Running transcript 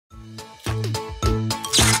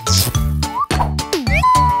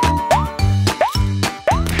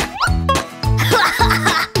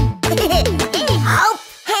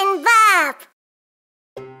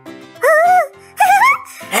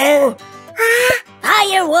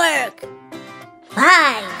Better work.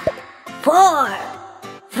 5, 4,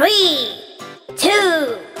 3, 2,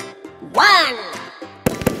 1.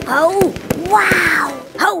 Oh, wow.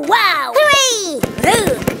 Oh, wow. 3.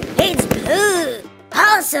 Look, it's blue.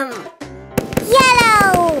 Awesome.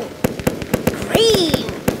 Yellow. Green.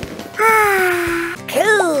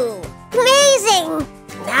 Cool. Amazing.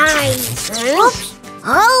 Nice. Oops.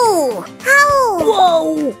 Oh. Oh.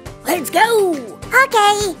 Whoa. Let's go.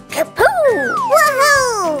 Okay. Kapoo.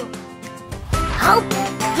 Woohoo. Hop.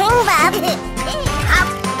 Hang Bob. Hop.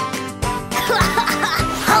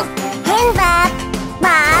 Hop. Hang Bob.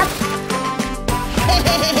 Bob.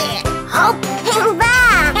 Hop. Hang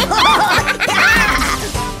Bob.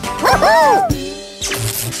 Woohoo.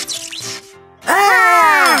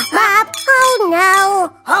 Bob. Oh no.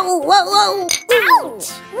 Oh, whoa, whoa. Ouch.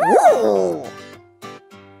 Ooh.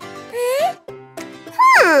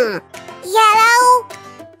 Yellow.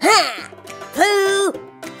 Blue.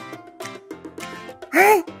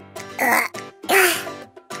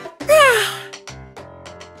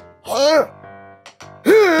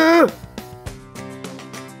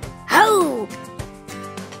 Oh.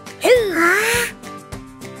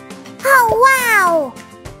 Oh, wow.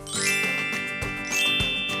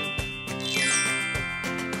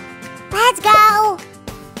 Let's go.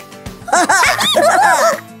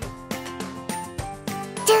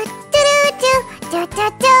 Do, do, do, do, do,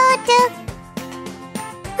 do, do.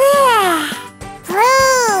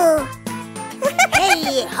 Blue.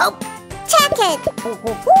 Hey, hop. Check it.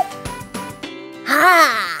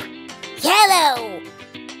 Yellow.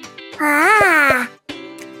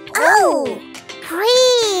 Oh,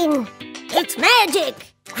 green. It's magic.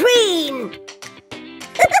 Green.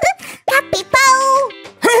 Cappipo.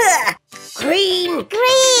 Green.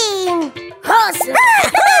 Green. Awesome.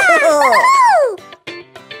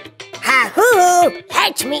 Ha-hoo.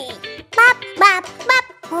 Catch me. Bop, bop, bop.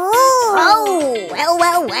 Ooh. Oh, well,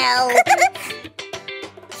 well, well.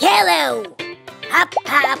 Yellow. Hop,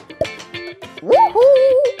 hop.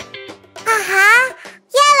 Woohoo.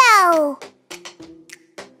 Yellow.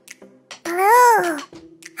 Blue.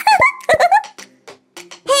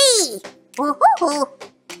 Hey. Woohoo.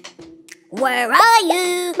 Where are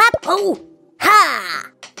you? Bop. Oh. Ha.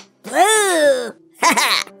 Blue.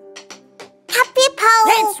 Happy Paul.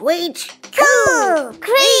 Let's switch. Cool.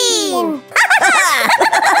 Green.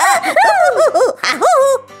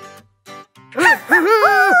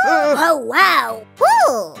 Oh, wow.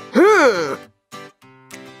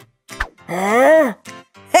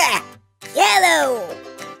 Yellow.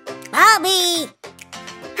 Bobby.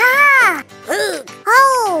 Look.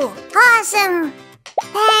 Oh, awesome.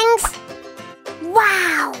 Thanks.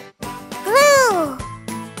 Wow. Blue.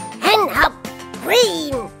 And up.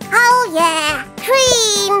 Green. Oh, yeah.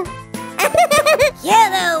 Green.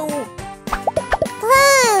 Yellow.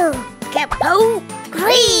 Blue. Capo.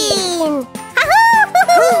 Green.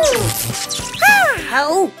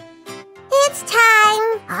 Oh. It's time.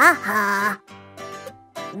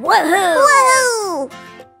 Woohoo. Woohoo.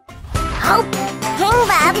 Hop. Hang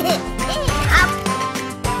Bob. Hop.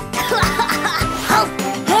 Hop.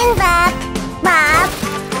 Hang Bob. Bob.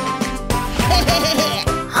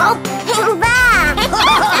 Hop. Hang Bob.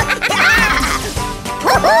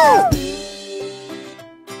 Woohoo.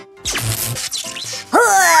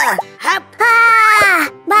 Hop.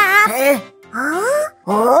 Bob. Huh?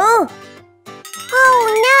 Oh? Oh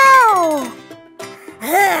no!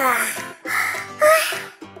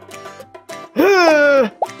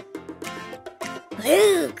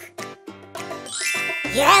 Luke.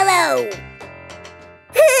 Yellow.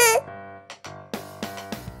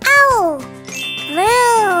 Oh,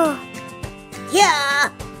 blue. Yeah.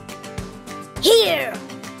 Here.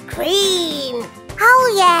 Green. Oh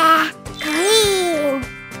yeah, green.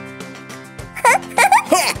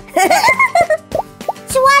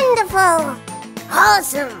 It's wonderful.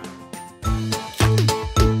 Awesome.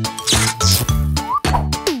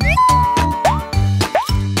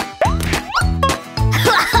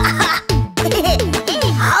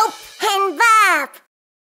 Hop and Bob.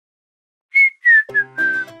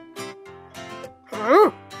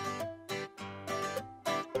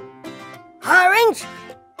 Orange.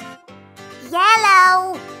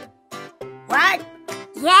 Yellow. What?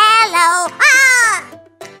 Yellow.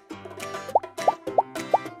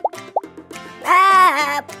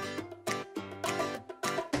 Bob.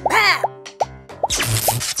 Bob.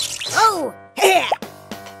 Oh.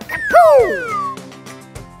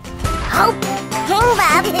 Hop. Hang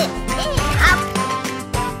Bob. Hop.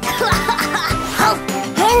 Hop.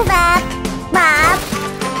 Hang Bob. Bob.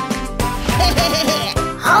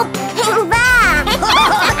 Hop. Hang Bob.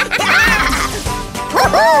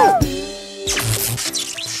 Woohoo.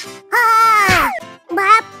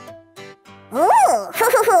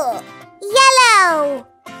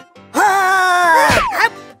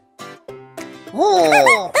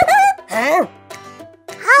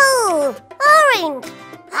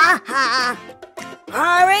 Ha-ha!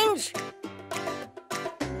 Orange?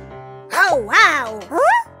 Oh, wow!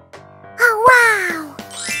 Huh? Oh, wow!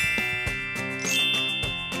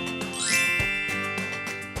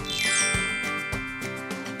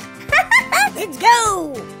 Let's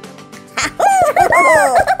go!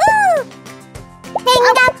 Ding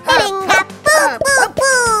up, ding up, boo, boo,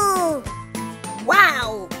 boo! Wow!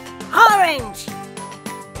 Orange!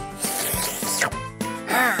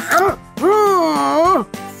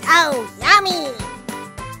 So yummy!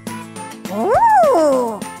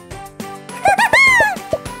 Ooh!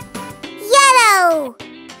 Yellow!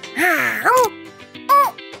 Oh!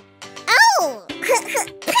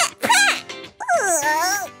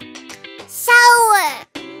 Sour!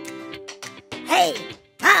 Hey,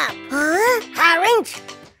 Pop! Huh? Orange?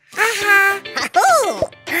 Uh-huh.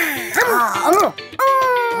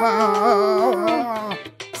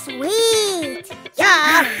 Sweet!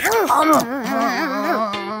 Yeah!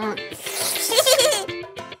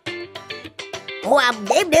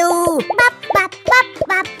 Whoop-de-doo! Bop, bop, bop,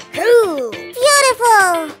 bop! Cool!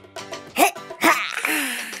 Beautiful!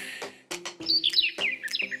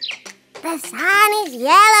 The sun is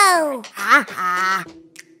yellow! Ha-ha!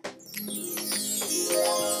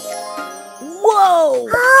 Whoa!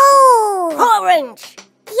 Oh! Orange!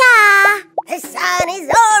 Yeah! The sun is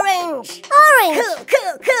orange! Orange! Cool,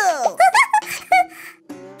 cool, cool!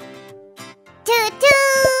 Toot,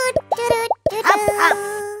 toot, toot, toot, Up, up.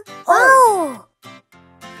 toot. Oh!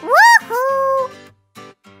 Woohoo!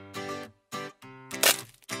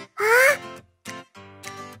 Huh?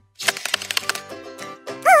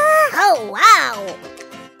 Oh, wow!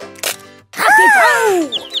 Happy Toe!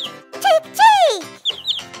 Cheek, cheek!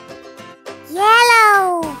 Yellow!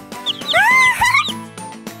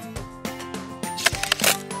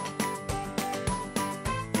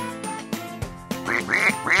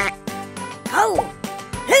 Oh!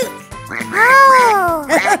 Look! Oh!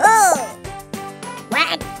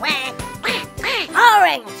 Quack, quack!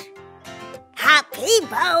 Orange! Happy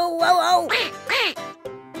Bow! Oh!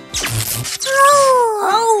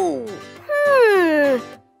 Oh!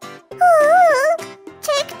 Oh!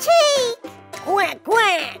 Cheek, cheek! Quack,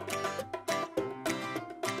 quack!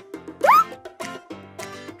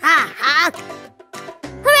 Ha-ha!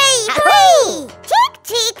 Hooray, hooray! Cheek,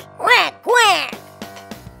 cheek! Quack, quack!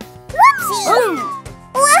 Whoopsie! Boom!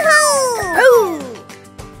 Woohoo! Boom!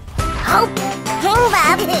 Hop! Hang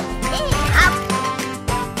Bob! Hop!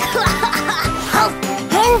 Hop!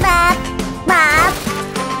 Hang Bob! Bob!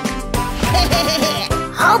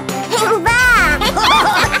 Hop! Hang Bob!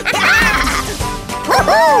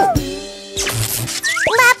 Woohoo!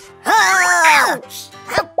 Bob! Ouch!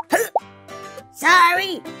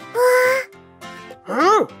 Sorry! Oh!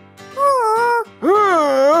 Ooh! Oh!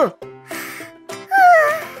 Oh!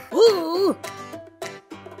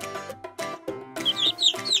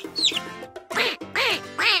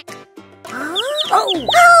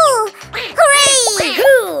 Hooray!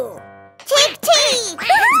 Cool! Cheek, cheek!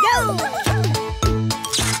 Let's go!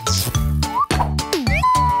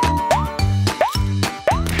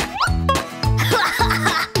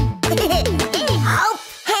 Hop!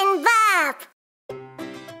 Hang Bob!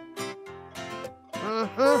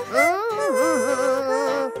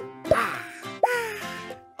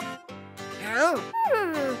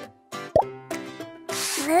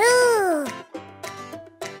 Blue!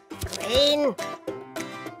 Green.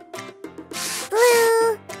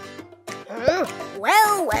 Blue!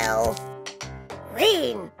 Well.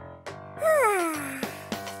 Green.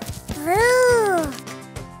 Blue!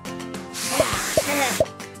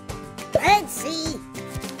 Let's see.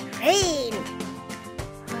 Green.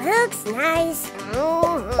 Looks nice.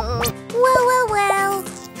 Mhm. Well.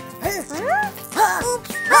 Oops.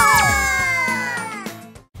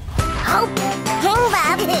 Hop! Hang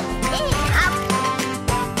Bob!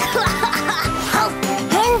 Hop! Hop!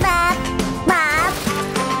 Hang Bob! Bob!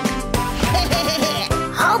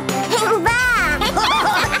 Hop! Hang Bob!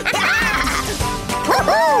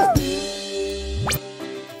 Woohoo!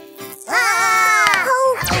 Whoops.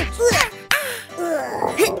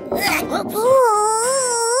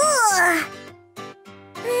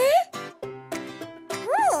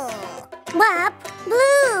 Bob!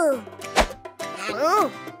 Blue!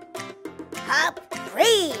 Hop!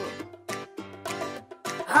 Green.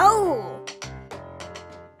 Oh!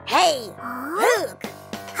 Hey! Look!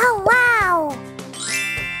 Oh, wow!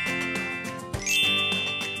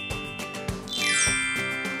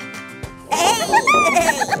 Hey!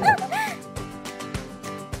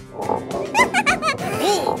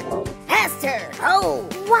 Me! Faster! Oh!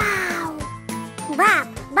 Wow! Bob!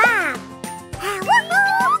 Bob!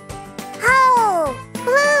 Woohoo! Oh!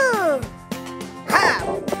 Blue!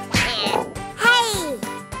 Hop!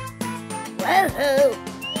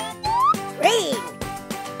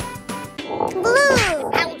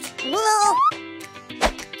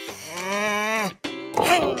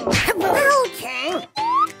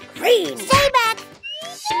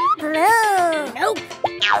 Blue. Nope.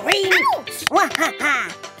 Green. Ouch. Wahaha.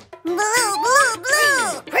 Blue.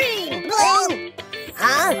 Green. Blue.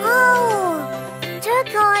 Huh? Oh.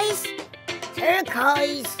 Turquoise.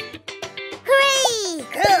 Turquoise. Green.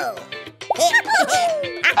 Cool.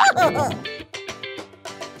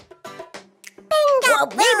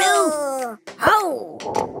 Bingo. Ho.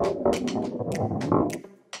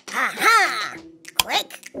 Ha-ha.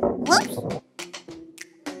 Click. Whoops.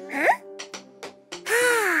 Huh?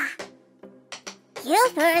 Ah. You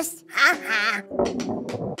first. Ha-ha.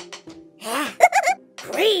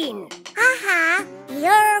 Green. Haha.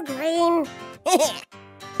 You're green.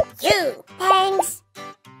 You. Thanks.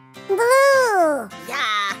 Blue.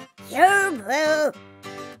 Yeah, you're blue.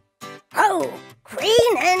 Oh,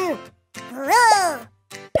 green and Blue.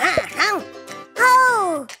 uh-huh.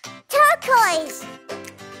 Oh. Turquoise.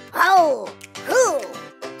 Oh, cool.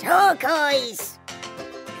 Turquoise.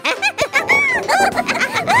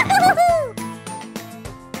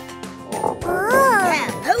 Oh.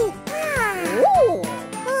 Yellow. Ah. Ooh.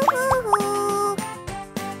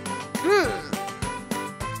 Ooh.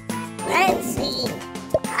 Let's see.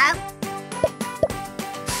 Up.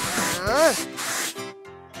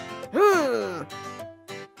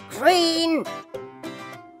 Green.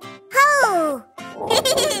 Oh.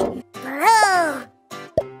 Blue.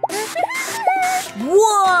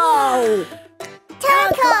 Whoa.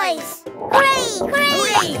 Turquoise. Hooray.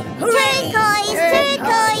 Hooray.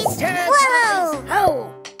 Turquoise. Whoa.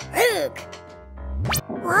 Oh, look.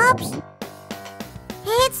 Whoops.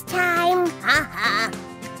 It's time. Ha-ha.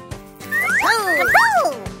 Oh.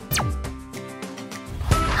 Kaboom.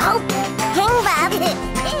 Oh. Hang Bob.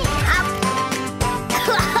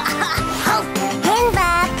 Hang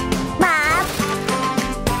Bob. Bob.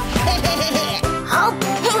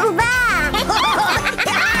 Hang Bob.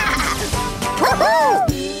 Woohoo.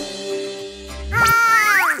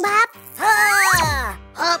 Ah. Bob.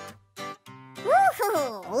 Up. Woohoo.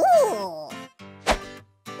 Ooh.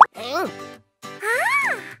 Hmm.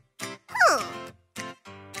 Ah. Hmm.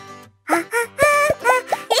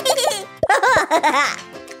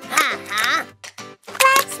 Ha-ha.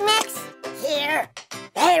 Let's mix. Here.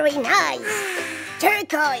 Very nice.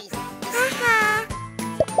 Turquoise. Haha.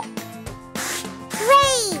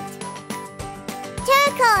 Great.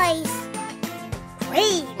 Turquoise.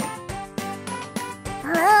 Green.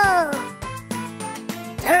 Blue.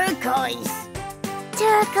 Turquoise.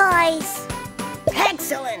 Turquoise.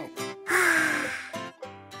 Excellent.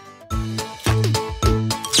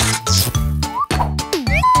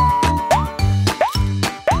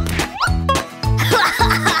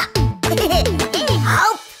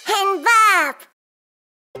 Hop and bop.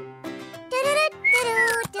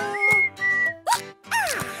 Do-do-do-do-do-do.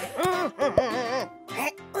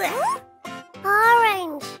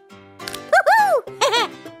 Orange. Woohoo!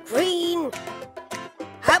 Green.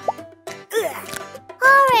 Up.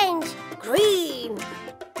 Orange. Green.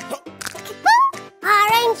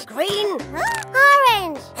 Orange. Green.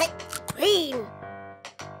 Orange. Green.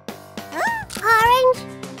 Orange.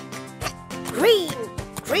 Green.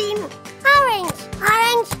 Green. Orange.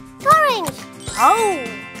 Orange. Orange. Oh.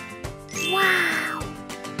 Wow.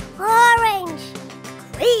 Orange.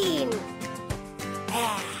 Green.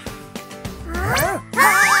 Huh?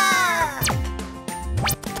 Ah.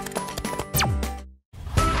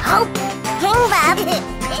 Hop. Hang Bob.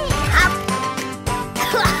 Up.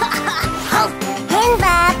 Hop. Hang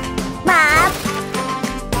Bob. Bob.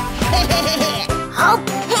 Hop.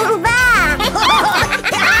 Hang Bob.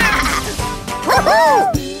 Woohoo!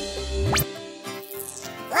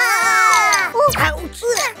 Ah! Ouch.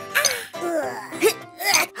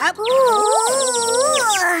 Up. Ooh.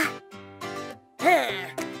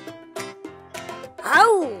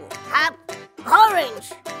 Oh. Up. Orange.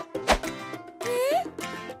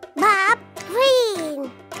 Bob, green.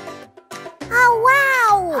 Oh,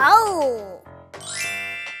 wow. Oh.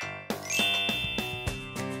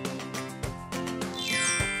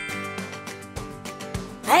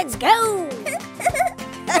 Let's go.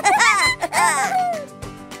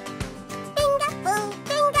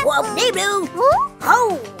 Whoop-de-doo.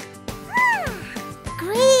 Oh.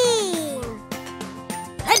 Green.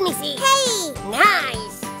 Let me see. Hey.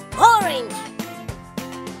 Nice. Orange.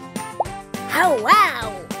 Oh,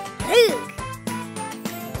 wow. Look.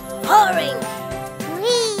 Orange.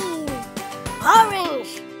 Green.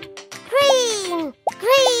 Orange. Green.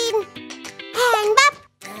 Green. And Bob.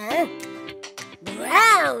 Huh?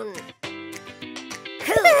 Brown.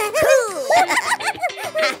 Cool, cool.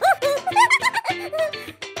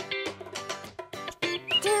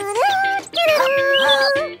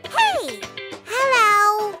 Hey. Hello.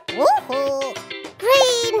 Woohoo.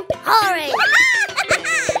 Green. Orange.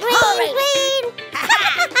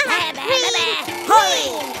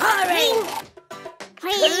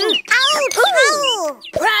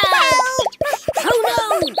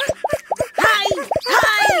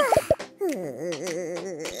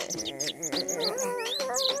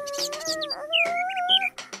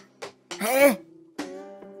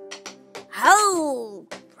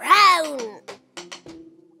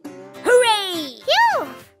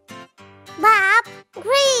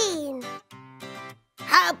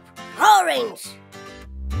 Orange.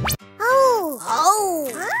 Oh. Oh.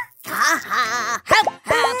 Ha ha. Hop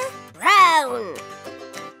hop. Brown.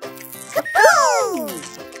 Oh.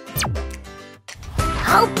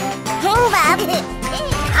 Hop. Hang Bob.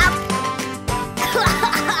 Hop.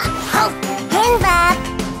 Hop. Hang Bob.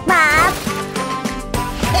 Bob.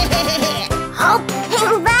 Hop.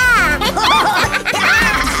 Hang Bob.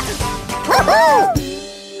 Woohoo!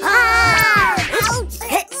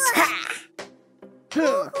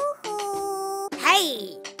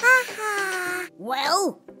 Hey. Ha-ha.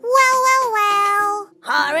 Well. Well.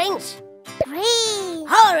 Orange. Green.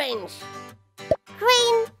 Orange.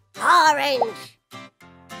 Green. Orange.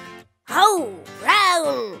 Oh,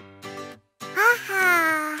 brown.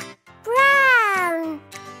 Ha-ha. Brown.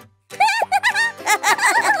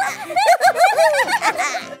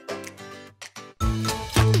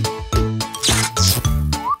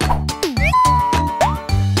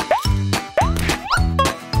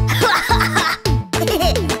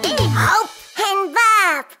 Hop. And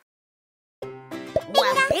Bob.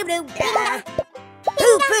 Well, doo-doo-da.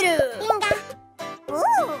 Doo-doo-doo. Binga.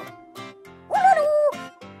 Ooh.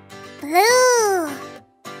 Blue.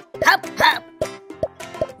 Hop, hop.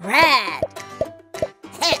 Red.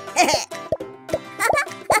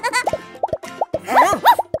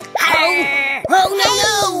 Oh, no,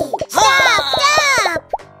 no. Stop.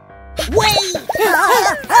 Wait.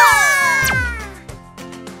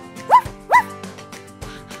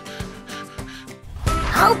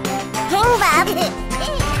 Hop. Hang Bob.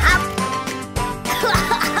 Hop.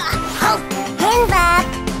 Hop. Hang Bob.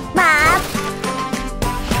 Bob.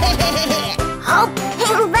 Hop.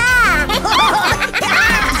 Hang Bob.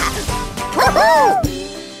 Woohoo!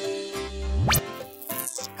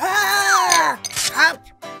 Hop.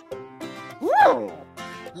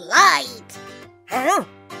 Light. Huh?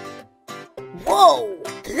 Whoa.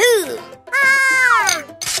 Blue.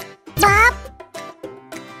 Bob.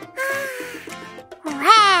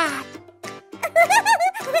 Red.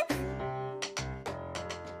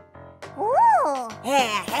 Ooh.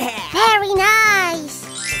 Very nice.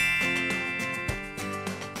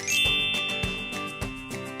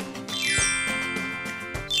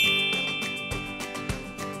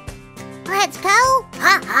 Let's go.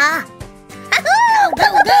 Ha-ha.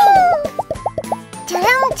 Go, go.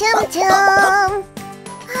 Tum.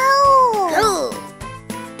 Oh, Cool.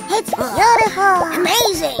 it's beautiful.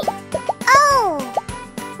 Amazing. Oh,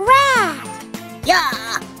 red.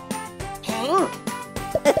 Yeah. Hang.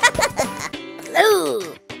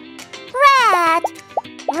 Blue.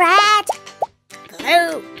 Red.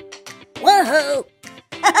 Blue. Woohoo.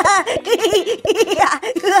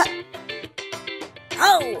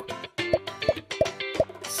 Oh.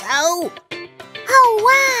 So. Oh,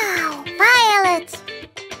 wow. Violet.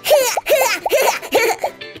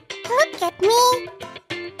 Look at me.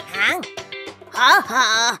 Huh?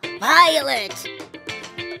 Ha-ha. Violet.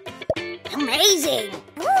 Amazing.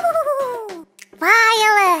 Ooh,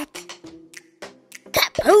 Violet.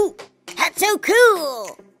 Kapoo. That's so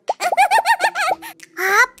cool.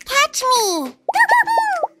 Up, catch me.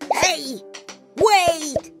 Hey.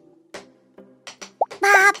 Wait.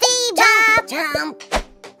 Bobby Bob. Jump.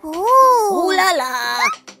 Ooh Ooh. la la.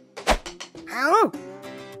 Huh?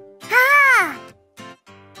 Ha.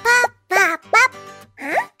 Bop.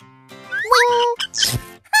 Huh? Wing.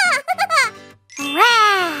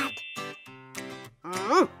 Red.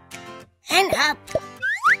 And up.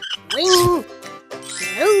 Wing.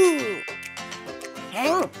 Blue.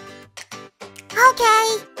 Hang. Okay.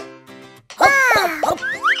 Hop, hop, hop.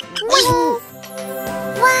 Wing.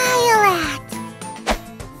 Violet.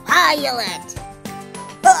 Violet.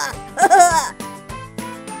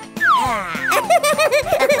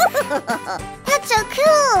 That's so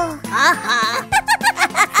cool. Ha-ha.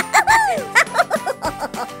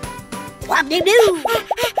 Wop-de-doo.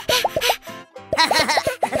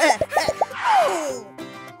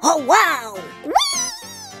 Oh, wow.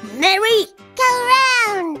 Mary. Go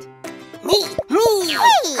round. Me.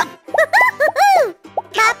 Hey.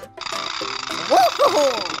 Bop.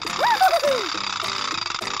 Woo-hoo.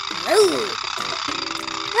 Blue.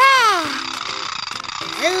 Red.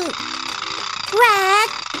 Blue. Red.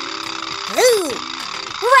 Blue.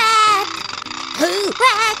 Red. Blue.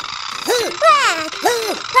 Red. Blue. Red.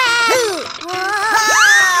 Blue. Red.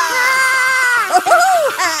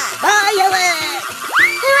 Violet.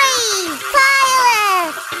 Three.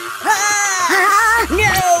 Violet.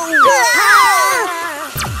 No.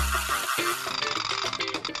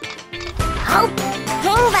 Hop.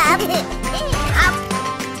 Hang Bob. Hop.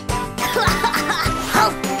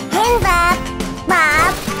 Hop. Hang Bob.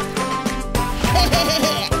 Bob.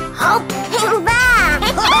 Hop. Hang Bob.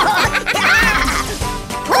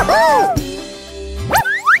 Woohoo!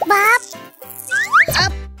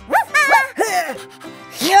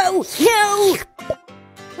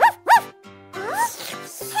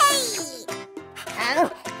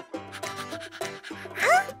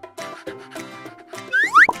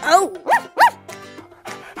 Oh!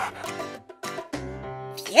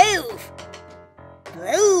 Phew!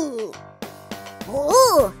 Blue!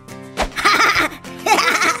 Ooh!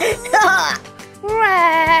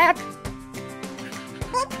 Red.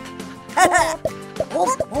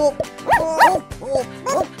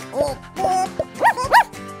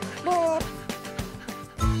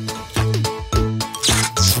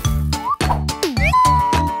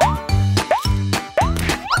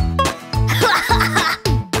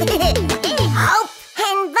 Hop!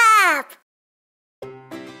 And Bob.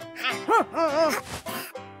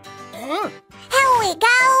 Here we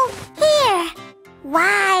go. Here.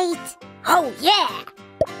 White. Oh, yeah!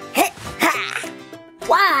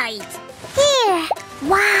 White! Here.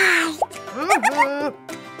 White.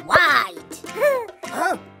 White!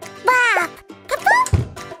 Huh? Bob. Kaboom.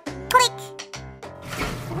 Click.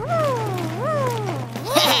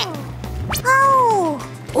 Oh.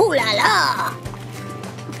 Ooh la la!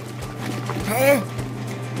 Huh?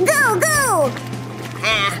 Go, go.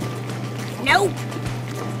 Nope!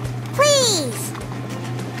 Please.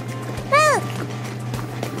 Look.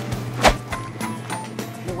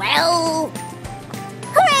 Well,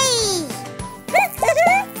 Hooray.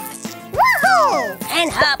 Woohoo.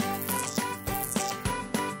 and up!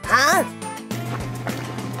 Huh?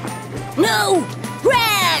 No!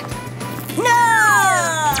 Red! No!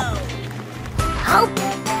 Hop!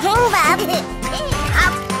 Hang Bob.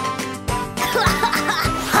 Hop!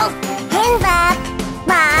 Hop! Hang Bob.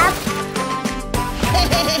 Bob.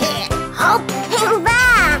 Hop! Hang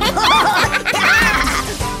Bob.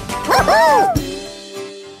 Woohoo.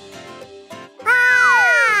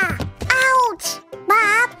 Ah! Ouch!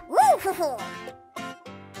 Bob! Woo-hoo-hoo.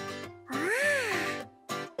 Ah!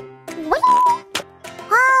 Whee!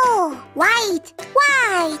 Oh! White!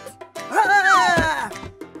 White!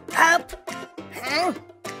 Up! Huh?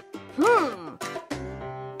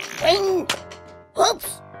 Green! Oops!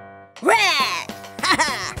 Red!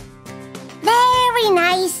 Very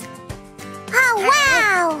nice! Oh,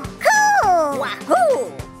 wow! Cool!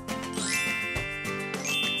 Wahoo!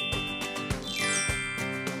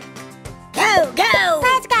 Go, go!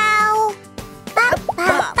 Let's go! Bop,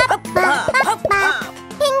 bop, bop, bop, bop, bop.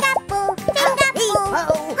 Ping-a-boo, ping-a-boo.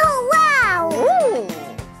 Oh, wow!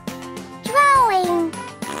 Drawing.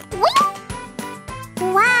 Whee!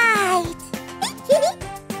 White.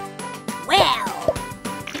 Well,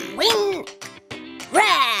 win,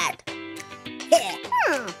 red,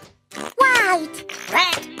 White.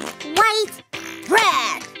 red, White.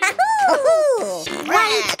 red, Ahoo! red.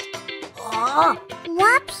 White. Oh,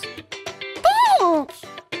 Whoops. Pink.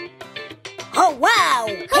 oh wow!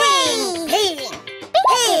 Hooray! Pink, pink,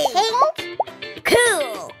 Pink.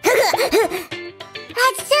 cool.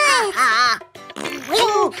 Let's do it. Ah,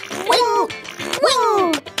 Wing, wing,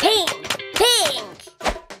 wing. pink, pink,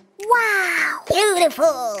 Wow.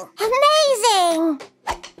 beautiful. Amazing.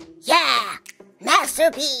 Yeah,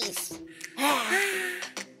 masterpiece. Bop,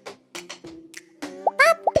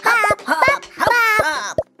 bop, bop, bop.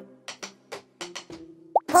 Hop.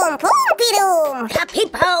 Boom, boom, be-doom.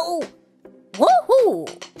 Capipo. Woohoo!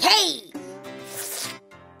 Hey!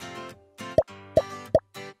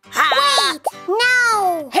 Ha! Wait.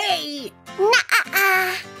 No. Hey!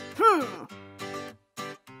 Nuh-uh.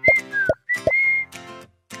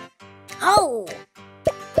 Oh!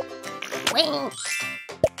 Wing!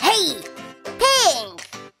 Hey! Pink.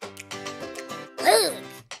 Look!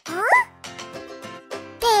 Huh?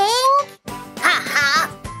 Pink. Ha!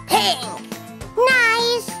 Pink!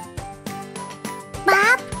 Nice.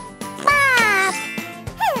 Bop, bop.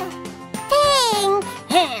 Pink.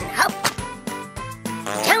 And hop!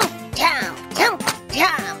 Jump, jump, jump,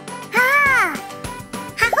 jump! Ah.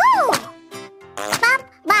 Ha-hoo. Bop, bop,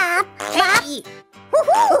 bop. Hey!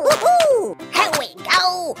 Woo-hoo. Here we go!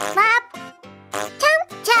 Bop. Jump,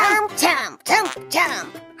 jump. Jump, jump, jump!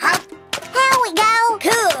 Hop! Here we go.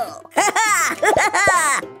 Cool!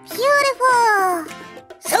 Beautiful.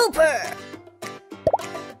 Super!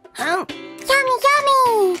 Huh? Yummy,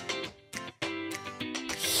 yummy.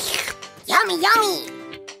 Yummy, yummy!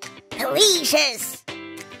 Delicious!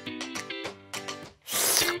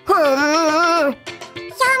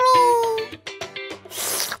 Yummy.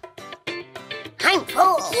 I'm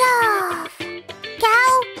full! Love. Go.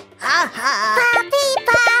 Ha! Poppy,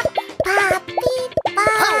 pop. Poppy,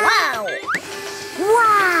 pop. Oh, wow!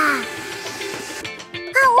 Wow.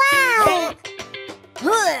 Oh, wow.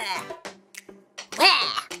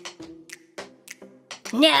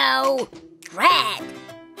 No! Red!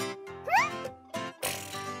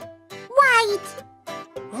 White.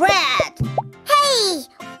 Red! Hey.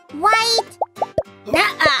 White.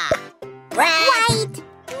 Nuh-uh! Red! White.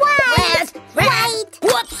 White. Red! Red! White.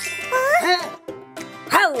 Whoops!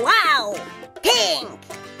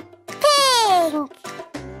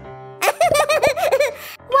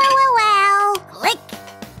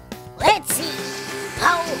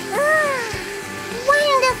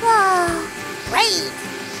 White.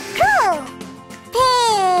 Cool.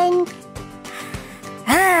 Pink.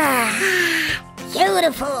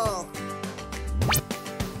 Beautiful.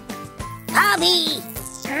 Bobby.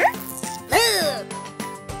 Huh? Blue.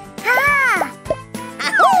 Ah.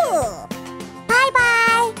 Ahoo.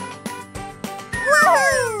 Bye-bye.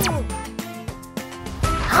 Woohoo!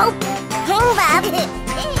 Hope. Hang Bob.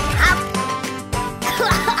 Hop.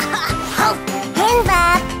 Hope. Hang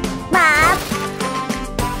Bob. Bob.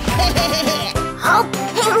 Hope.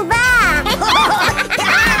 Hang Bob.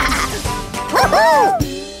 Woohoo!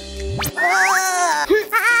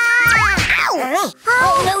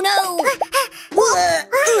 Oh, no, no.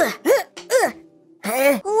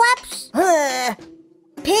 Whoops.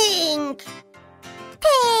 Pink.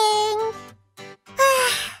 Pink.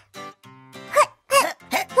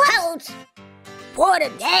 Out. What a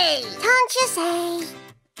day. Don't you say?